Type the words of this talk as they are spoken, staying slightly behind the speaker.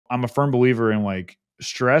I'm a firm believer in like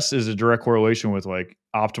stress is a direct correlation with like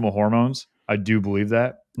optimal hormones. I do believe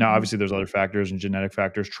that. Now, obviously, there's other factors and genetic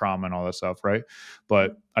factors, trauma, and all that stuff, right?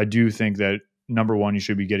 But I do think that number one, you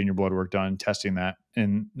should be getting your blood work done, testing that,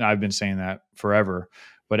 and I've been saying that forever.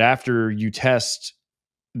 But after you test,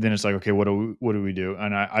 then it's like, okay, what do we do?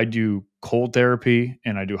 And I do cold therapy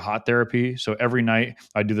and I do hot therapy. So every night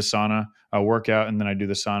I do the sauna, I work out, and then I do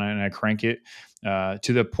the sauna and I crank it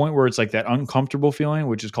to the point where it's like that uncomfortable feeling,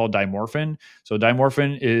 which is called dimorphin. So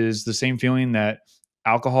dimorphin is the same feeling that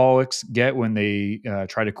alcoholics get when they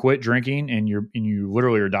try to quit drinking and you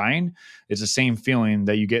literally are dying. It's the same feeling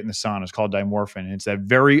that you get in the sauna. It's called dimorphin. It's that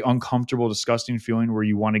very uncomfortable, disgusting feeling where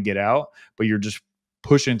you want to get out, but you're just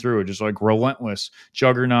pushing through it, just like relentless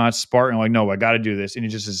juggernaut Spartan, like, no, I got to do this. And it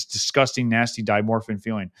just is disgusting, nasty dimorphin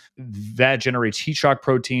feeling that generates heat shock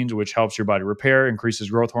proteins, which helps your body repair, increases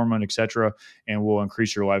growth hormone, etc., and will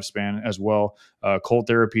increase your lifespan as well. Cold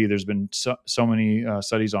therapy, there's been so many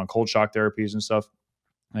studies on cold shock therapies and stuff,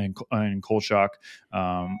 and cold shock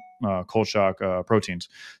proteins.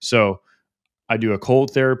 So I do a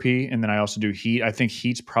cold therapy, and then I also do heat. I think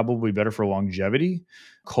heat's probably better for longevity.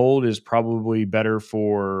 Cold is probably better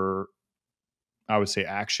for, I would say,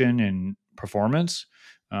 action and performance.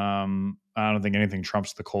 I don't think anything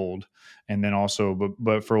trumps the cold. And then also,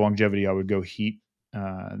 but for longevity, I would go heat.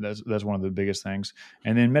 That's one of the biggest things.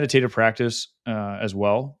 And then meditative practice as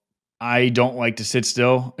well. I don't like to sit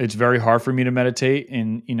still. It's very hard for me to meditate.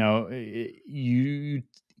 And,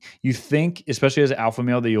 you think, especially as an alpha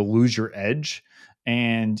male, that you'll lose your edge,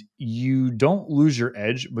 and you don't lose your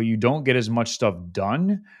edge, but you don't get as much stuff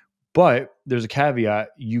done. But there's a caveat: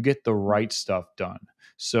 you get the right stuff done.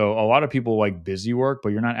 So a lot of people like busy work, but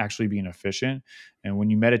you're not actually being efficient. And when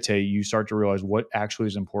you meditate, you start to realize what actually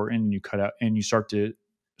is important, and you cut out, and you start to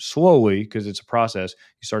slowly, because it's a process,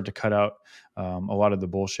 you start to cut out a lot of the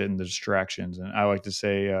bullshit and the distractions. And I like to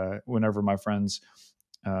say, whenever my friends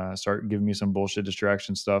start giving me some bullshit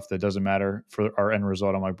distraction stuff that doesn't matter for our end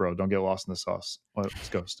result, I'm like, bro, don't get lost in the sauce. Let's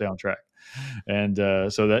go, stay on track. And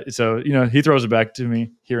so he throws it back to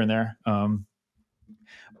me here and there.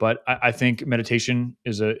 But I think meditation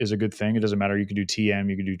is a good thing. It doesn't matter. You can do TM,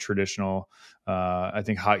 you can do traditional. I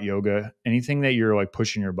think hot yoga, anything that you're like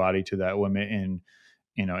pushing your body to that limit, and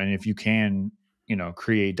if you can,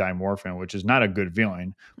 create dimorphin, which is not a good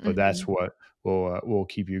feeling, but that's what will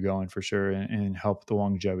keep you going for sure, and help the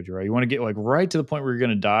longevity, right? You want to get like right to the point where you're going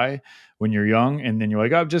to die when you're young, and then you're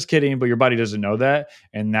like, oh, I'm just kidding, but your body doesn't know that,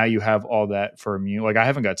 and now you have all that for immune. Like, I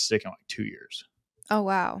haven't got sick in like 2 years. Oh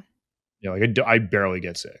wow. Yeah, like I barely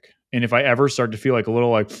get sick. And if I ever start to feel like a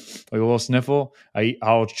little sniffle,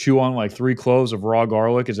 I'll chew on like 3 cloves of raw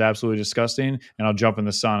garlic. It's absolutely disgusting, and I'll jump in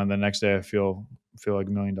the sauna, and the next day I feel like $1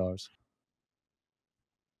 million.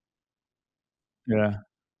 Yeah,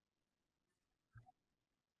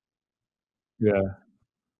 yeah,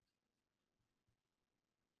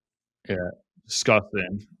 yeah.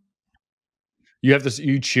 Disgusting.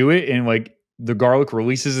 You chew it, and like the garlic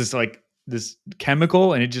releases this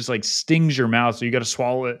chemical, and it just like stings your mouth. So you got to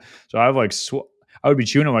swallow it. So I've like, I would be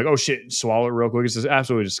chewing. I'm like, oh shit, swallow it real quick. It's just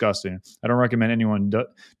absolutely disgusting. I don't recommend anyone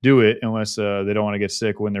do it unless they don't want to get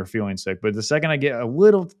sick when they're feeling sick. But the second I get a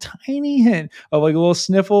little tiny hint of like little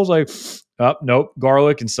sniffles, like, oh, nope,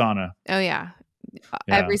 garlic and sauna. Oh yeah.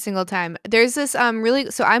 Yeah. Every single time. There's this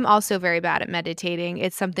so I'm also very bad at meditating.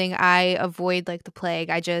 It's something I avoid like the plague.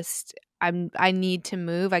 I need to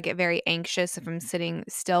move. I get very anxious if I'm sitting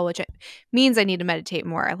still, which means I need to meditate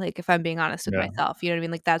more. Like, if I'm being honest with myself, you know what I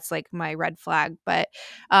mean? Like, that's like my red flag. But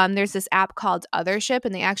there's this app called Othership,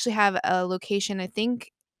 and they actually have a location. I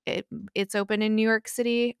think it's open in New York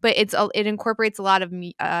City, but it incorporates a lot of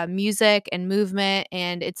music and movement,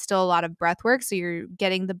 and it's still a lot of breath work. So you're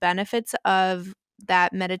getting the benefits of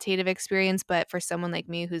that meditative experience. But for someone like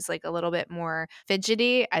me who's like a little bit more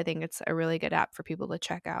fidgety, I think it's a really good app for people to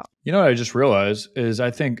check out. You know what I just realized is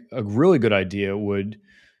I think a really good idea would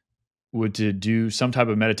to do some type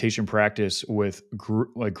of meditation practice with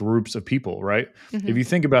groups of people, right? Mm-hmm. If you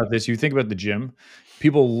think about this, you think about the gym.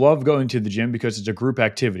 People love going to the gym because it's a group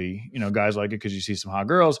activity. Guys like it because you see some hot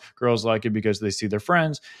girls. Girls like it because they see their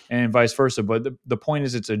friends, and vice versa. But the point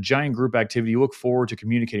is, it's a giant group activity. You look forward to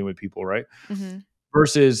communicating with people, right? Mm-hmm.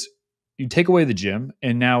 Versus you take away the gym,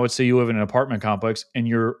 and now let's say you live in an apartment complex, and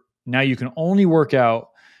you can only work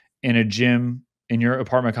out in a gym in your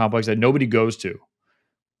apartment complex that nobody goes to.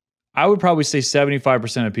 I would probably say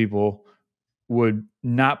 75% of people would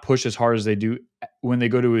not push as hard as they do when they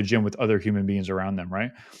go to a gym with other human beings around them,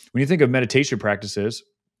 right? When you think of meditation practices,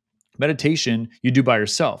 meditation you do by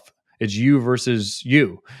yourself. It's you versus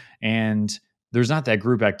you. And there's not that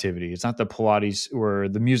group activity. It's not the Pilates where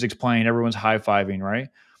the music's playing, everyone's high-fiving, right?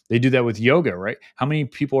 They do that with yoga, right? How many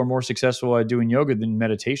people are more successful at doing yoga than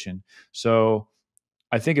meditation? So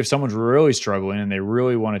I think if someone's really struggling and they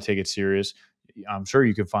really want to take it serious, I'm sure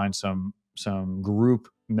you could find some group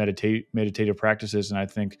meditative practices, and I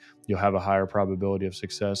think you'll have a higher probability of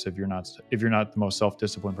success if you're not the most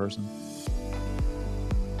self-disciplined person.